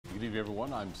Good evening,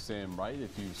 everyone. I'm Sam Wright.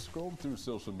 If you scrolled through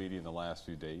social media in the last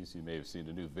few days, you may have seen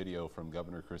a new video from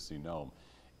Governor Kristi Noem.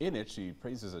 In it, she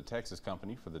praises a Texas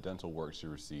company for the dental work she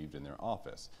received in their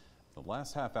office. The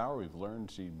last half hour, we've learned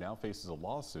she now faces a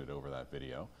lawsuit over that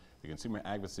video. The consumer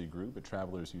advocacy group at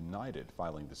Travelers United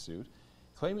filing the suit,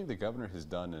 claiming the governor has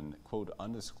done an, quote,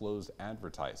 undisclosed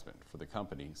advertisement for the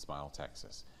company Smile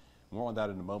Texas. More on that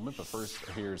in a moment, but first,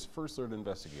 here's First Alert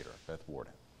investigator Beth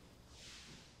Warden.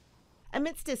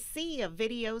 Amidst a sea of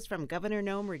videos from Governor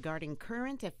Noem regarding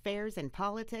current affairs and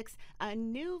politics, a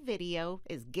new video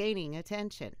is gaining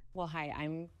attention. Well, hi,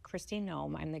 I'm Kristi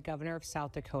Noem. I'm the governor of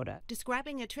South Dakota.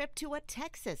 Describing a trip to a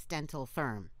Texas dental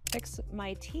firm. Fix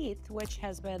my teeth, which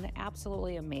has been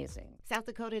absolutely amazing. South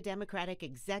Dakota Democratic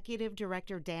Executive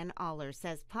Director Dan Aller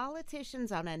says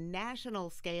politicians on a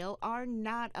national scale are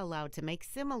not allowed to make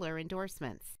similar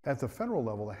endorsements. At the federal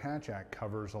level, the Hatch Act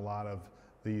covers a lot of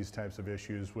these types of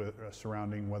issues with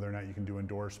surrounding whether or not you can do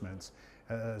endorsements.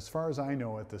 As far as I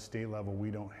know, at the state level,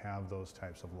 we don't have those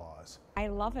types of laws. I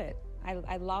love it.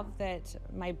 I love that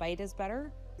my bite is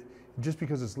better. Just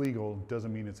because it's legal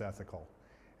doesn't mean it's ethical.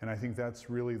 And I think that's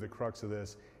really the crux of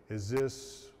this. Is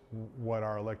this what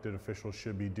our elected officials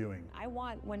should be doing? I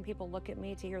want when people look at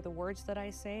me to hear the words that I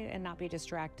say and not be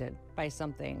distracted by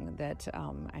something that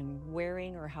I'm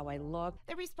wearing or how I look.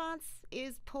 The response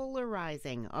is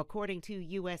polarizing, according to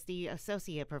USD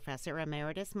Associate Professor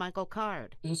Emeritus Michael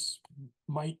Card. This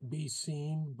might be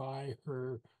seen by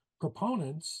her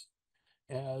proponents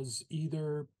as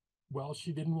either, well,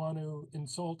 she didn't want to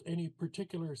insult any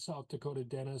particular South Dakota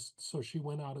dentist, so she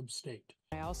went out of state.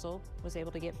 I also was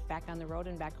able to get back on the road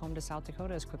and back home to South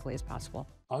Dakota as quickly as possible.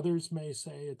 Others may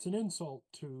say it's an insult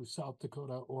to South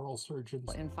Dakota oral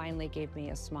surgeons. And finally gave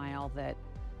me a smile that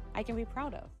I can be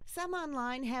proud of. Some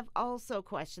online have also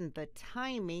questioned the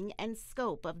timing and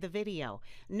scope of the video.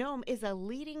 Noem is a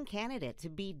leading candidate to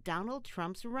be Donald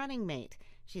Trump's running mate.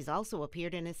 She's also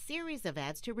appeared in a series of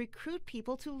ads to recruit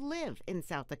people to live in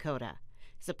South Dakota.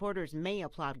 Supporters may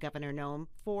applaud Governor Noem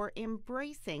for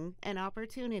embracing an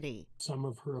opportunity. Some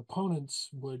of her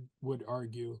opponents would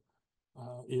argue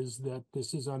is that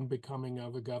this is unbecoming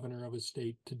of a governor of a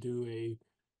state to do a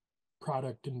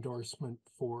product endorsement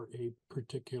for a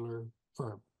particular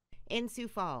firm. In Sioux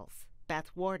Falls,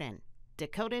 Beth Warden,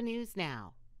 Dakota News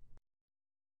Now.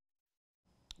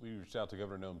 We reached out to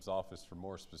Governor Noem's office for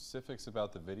more specifics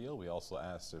about the video. We also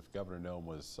asked if Governor Noem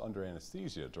was under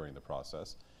anesthesia during the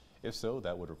process. If so,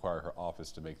 that would require her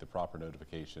office to make the proper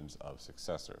notifications of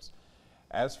successors.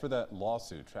 As for that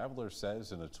lawsuit, Travelers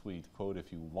says in a tweet, quote,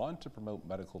 if you want to promote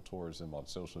medical tourism on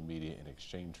social media in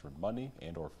exchange for money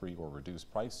and or free or reduced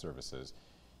price services,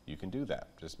 you can do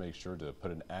that. Just make sure to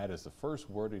put an ad as the first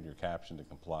word in your caption to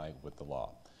comply with the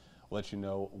law. We'll let you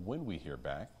know when we hear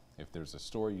back. If there's a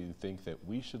story you think that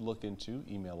we should look into,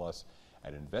 email us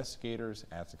at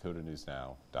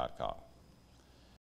investigators@dakotanewsnow.com.